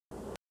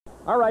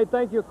All right,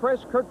 thank you, Chris.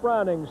 Kurt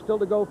Browning still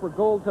to go for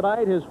gold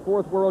tonight, his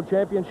 4th World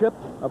Championship.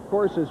 Of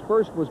course, his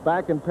first was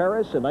back in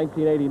Paris in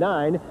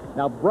 1989.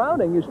 Now,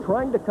 Browning is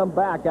trying to come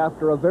back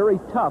after a very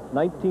tough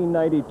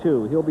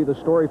 1992. He'll be the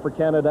story for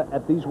Canada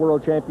at these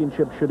World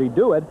Championships should he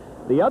do it.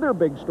 The other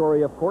big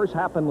story, of course,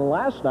 happened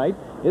last night.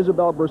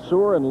 Isabelle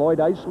Brasseur and Lloyd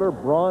Eisler,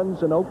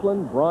 bronze in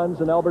Oakland,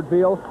 bronze in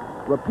Albertville.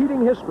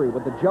 Repeating history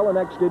what the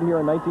Jelinek did here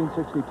in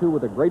 1962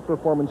 with a great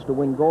performance to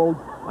win gold.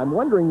 I'm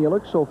wondering, you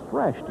look so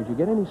fresh. Did you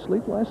get any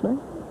sleep last night?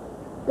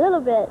 A little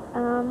bit.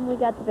 We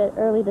got to bed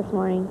early this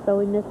morning, so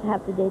we missed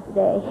half the day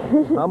today.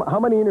 How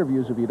many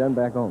interviews have you done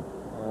back home?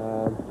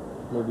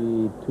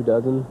 Maybe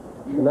 24.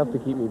 Enough to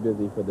keep me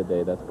busy for the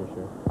day, that's for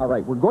sure. All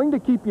right, we're going to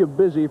keep you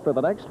busy for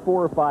the next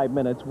 4 or 5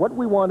 minutes. What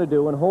we want to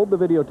do, and hold the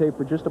videotape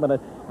for just a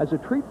minute, as a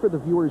treat for the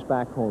viewers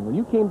back home. When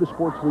you came to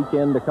Sports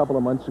Weekend a couple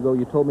of months ago,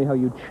 you told me how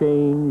you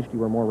changed, you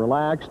were more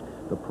relaxed,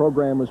 the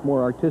program was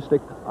more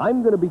artistic.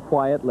 I'm going to be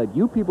quiet, let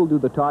you people do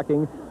the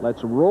talking.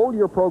 Let's roll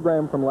your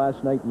program from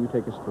last night, and you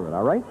take us through it,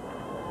 all right?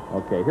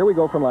 Okay, here we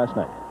go from last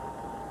night.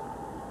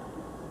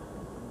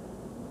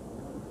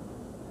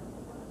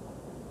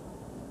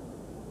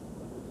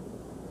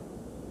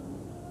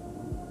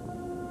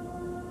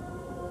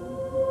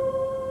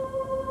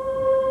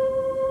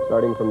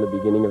 Starting from the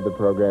beginning of the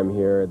program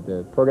here,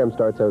 the program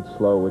starts out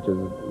slow, which is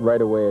right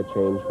away a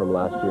change from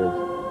last year's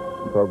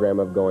program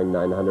of going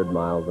 900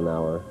 miles an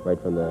hour, right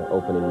from the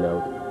opening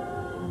note.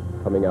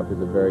 Coming up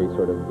is a very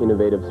sort of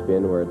innovative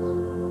spin where it's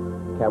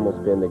a camel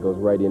spin that goes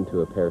right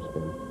into a pair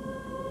spin.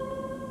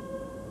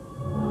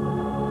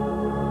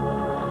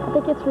 I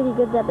think it's really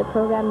good that the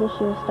program this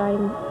year is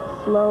starting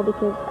slow,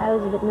 because I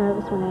was a bit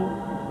nervous when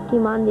I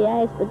came on the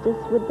ice, but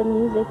just with the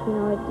music, you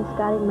know, it just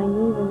got in my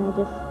knees, and I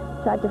just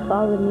tried to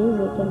follow the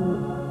music, and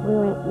we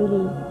went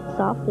really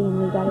softly,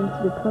 and we got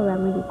into the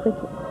program really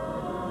quickly.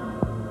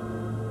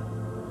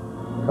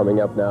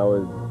 Coming up now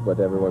is what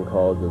everyone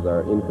calls is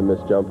our infamous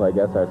jump, I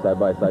guess, our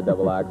side-by-side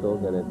double axels,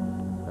 and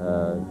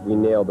we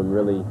nailed them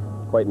really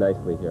quite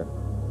nicely here.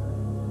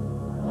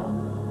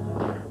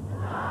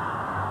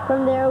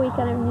 From there, we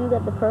kind of knew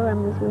that the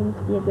program was going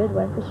to be a good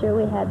one. For sure,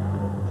 we had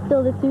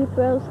still the 2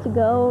 throws to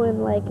go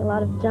and like a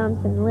lot of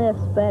jumps and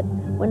lifts, but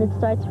when it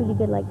starts really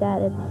good like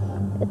that, it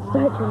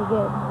starts really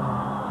good.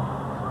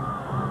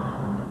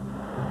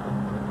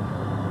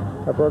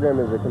 Our program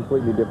is a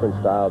completely different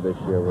style this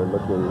year.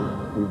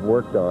 We've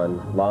worked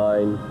on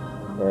line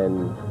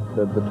and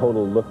the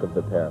total look of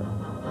the pair.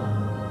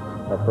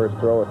 Our first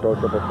throw, a throw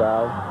triple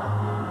salve.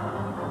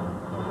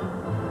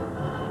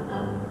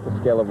 A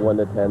scale of 1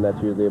 to 10,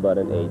 that's usually about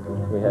an 8.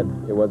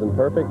 It wasn't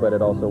perfect, but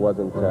it also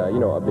wasn't, you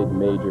know, a big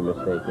major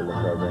mistake in the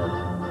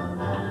program.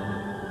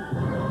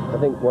 I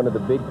think one of the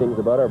big things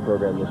about our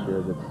program this year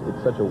is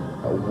it's such a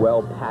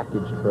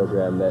well-packaged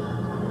program that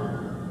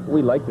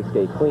we like to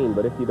skate clean,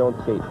 but if you don't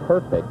skate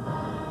perfect,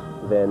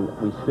 then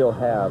we still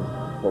have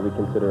what we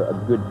consider a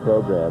good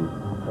program,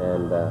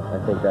 and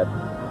I think that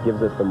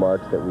gives us the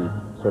marks that we've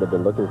sort of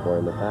been looking for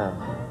in the past.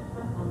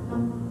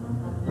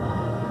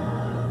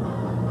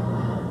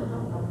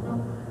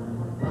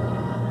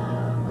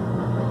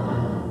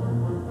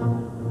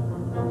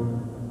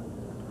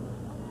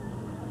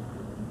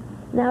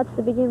 Now it's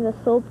the beginning of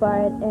the slow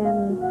part,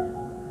 and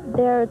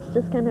there it's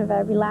just kind of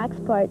a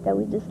relaxed part that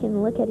we just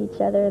can look at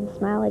each other and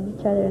smile at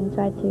each other and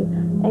try to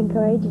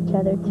encourage each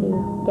other to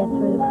get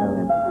through the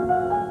program,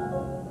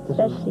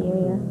 especially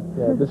here.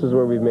 Yeah, this is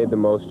where we've made the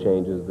most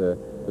changes, the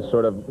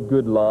sort of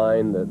good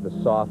line, the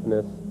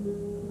softness,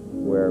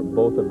 where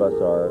both of us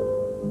are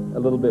a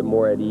little bit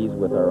more at ease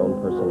with our own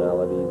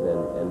personalities,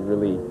 and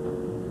really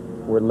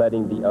we're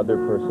letting the other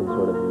person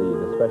sort of lead,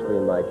 especially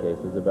in my case.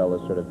 Isabelle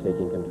is sort of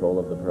taking control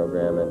of the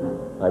program, and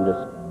I'm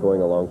just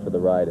going along for the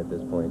ride at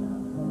this point.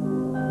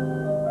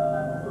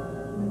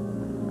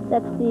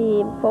 That's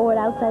the forward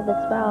outside the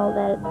spiral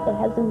that it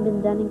hasn't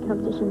been done in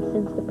competition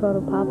since the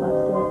proto pop-up,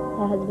 so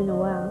it has been a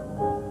while.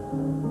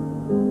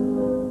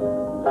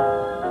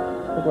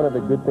 I think one of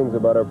the good things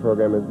about our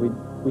program is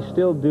we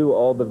still do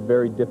all the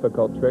very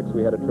difficult tricks.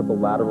 We had a triple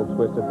lateral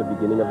twist at the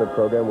beginning of the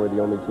program. We're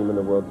the only team in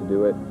the world to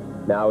do it.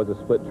 Now is a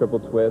split triple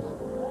twist.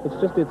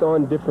 It's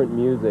on different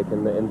music,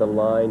 and the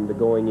line, the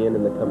going in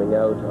and the coming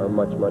out are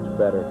much, much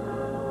better.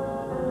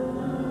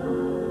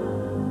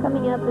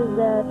 Coming up is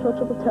the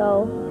triple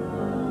toe,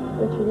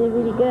 which we did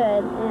really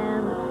good,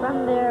 and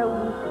from there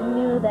we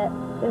knew that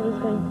it was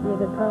going to be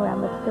a good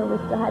program, but still we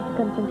still had to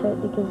concentrate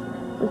because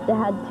we still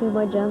had 2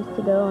 more jumps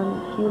to go and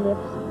a few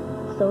lifts,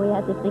 so we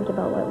had to think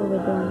about what we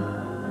were doing.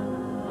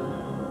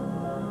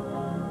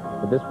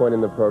 At this point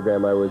in the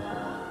program, I was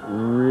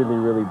really,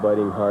 really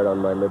biting hard on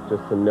my lip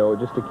just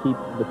to keep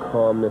the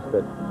calmness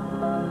that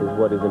is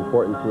what is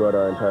important throughout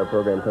our entire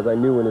program, because I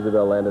knew when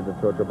Isabelle landed the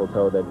throw triple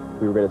toe that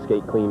we were going to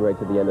skate clean right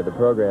to the end of the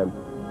program,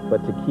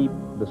 but to keep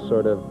the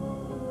sort of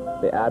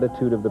the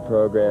attitude of the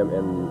program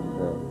and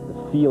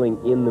the feeling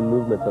in the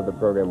movements of the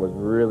program was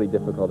really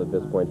difficult at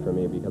this point for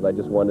me, because I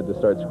just wanted to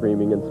start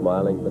screaming and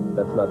smiling, but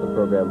that's not the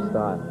program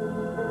style.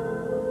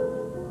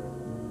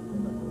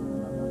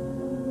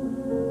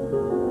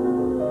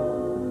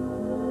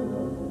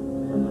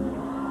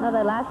 now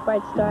the last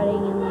part's starting,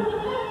 and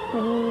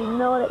when you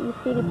know that you're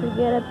feeling pretty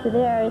good up to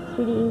there, it's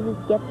really easy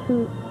to get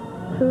through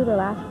the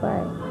last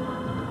part.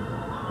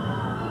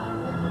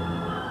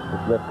 The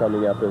flip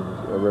coming up is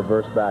a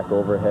reverse back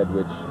overhead,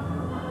 which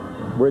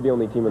we're the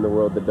only team in the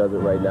world that does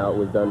it right now. It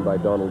was done by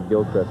Donald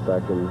Gilchrist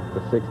back in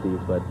the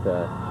 60s, but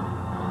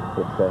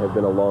it has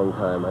been a long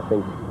time. I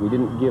think we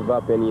didn't give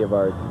up any of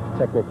our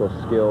technical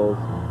skills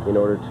in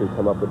order to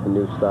come up with the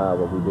new style.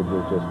 What we did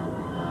was just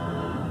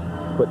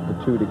put the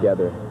two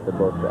together,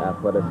 both the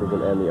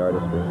athleticism and the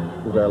artistry.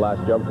 This is our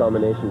last jump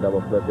combination,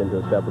 double flip into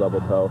a step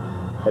double toe.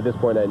 At this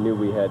point, I knew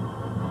we had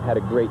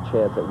a great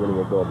chance at winning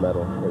a gold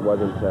medal. It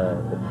wasn't,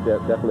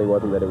 definitely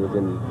wasn't that it was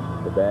in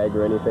the bag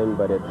or anything,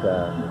 but it,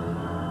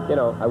 you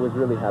know, I was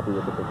really happy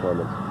with the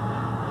performance.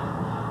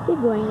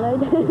 Keep going,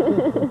 Lloyd.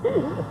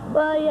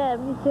 Well, yeah,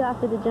 me too.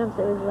 After the jumps,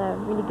 it was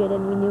really good,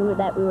 and we knew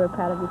that we were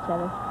proud of each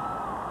other.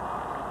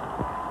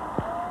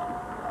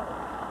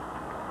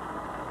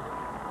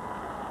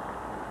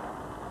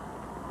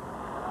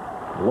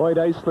 Lloyd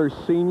Eisler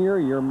Sr.,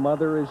 your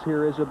mother is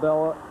here,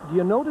 Isabelle. Do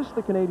you notice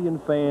the Canadian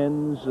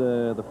fans,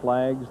 the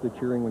flags, the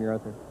cheering when you're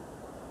out there?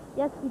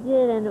 Yes, we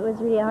did, and it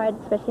was really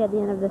hard, especially at the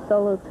end of the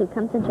solo, to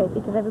concentrate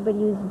because everybody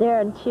was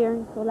there and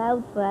cheering so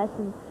loud for us,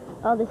 and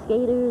all the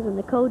skaters and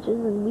the coaches,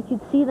 and we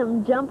could see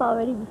them jump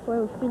already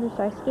before we finished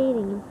our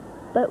skating.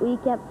 But we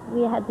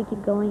had to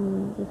keep going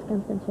and just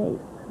concentrate.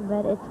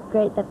 But it's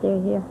great that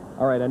they're here.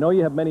 All right, I know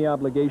you have many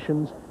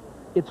obligations.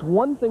 It's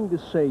one thing to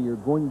say you're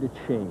going to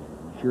change,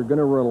 you're going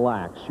to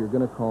relax, you're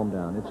going to calm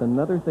down. It's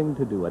another thing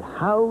to do it.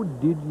 How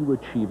did you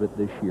achieve it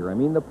this year? I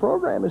mean, the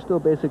program is still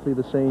basically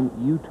the same.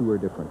 You two are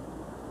different.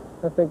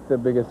 I think the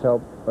biggest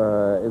help,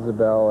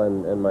 Isabelle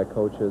and my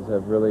coaches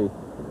have really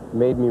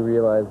made me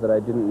realize that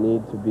I didn't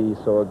need to be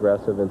so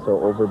aggressive and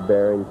so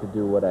overbearing to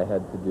do what I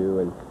had to do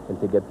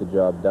and to get the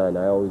job done.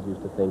 I always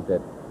used to think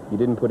that if you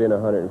didn't put in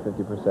 150%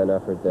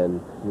 effort, then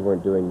you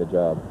weren't doing the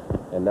job.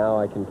 And now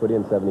I can put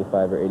in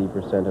 75 or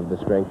 80% of the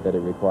strength that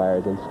it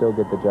requires and still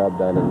get the job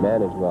done and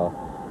manage well.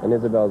 And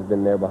Isabelle's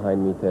been there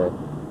behind me to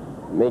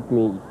make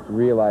me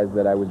realize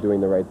that I was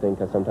doing the right thing,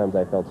 because sometimes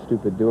I felt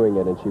stupid doing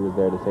it, and she was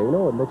there to say,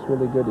 no, it looks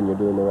really good and you're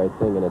doing the right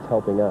thing and it's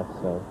helping us.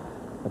 So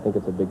I think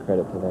it's a big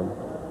credit to them.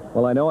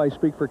 Well, I know I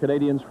speak for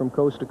Canadians from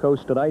coast to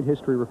coast tonight.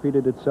 History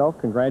repeated itself.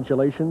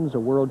 Congratulations, a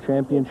world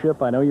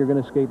championship. I know you're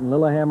going to skate in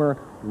Lillehammer.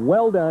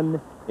 Well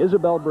done.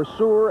 Isabelle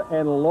Brasseur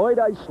and Lloyd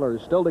Eisler.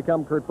 Still to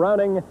come, Kurt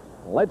Browning.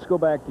 Let's go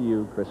back to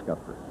you, Chris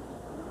Cuthbert.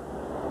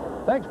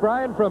 Thanks,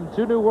 Brian. From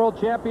two new world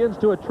champions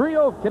to a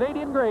trio of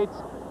Canadian greats,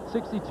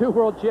 62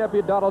 world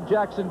champion Donald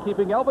Jackson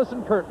keeping Elvis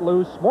and Kurt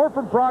loose. More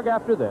from Prague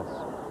after this.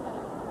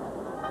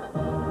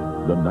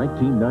 The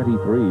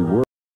 1993 World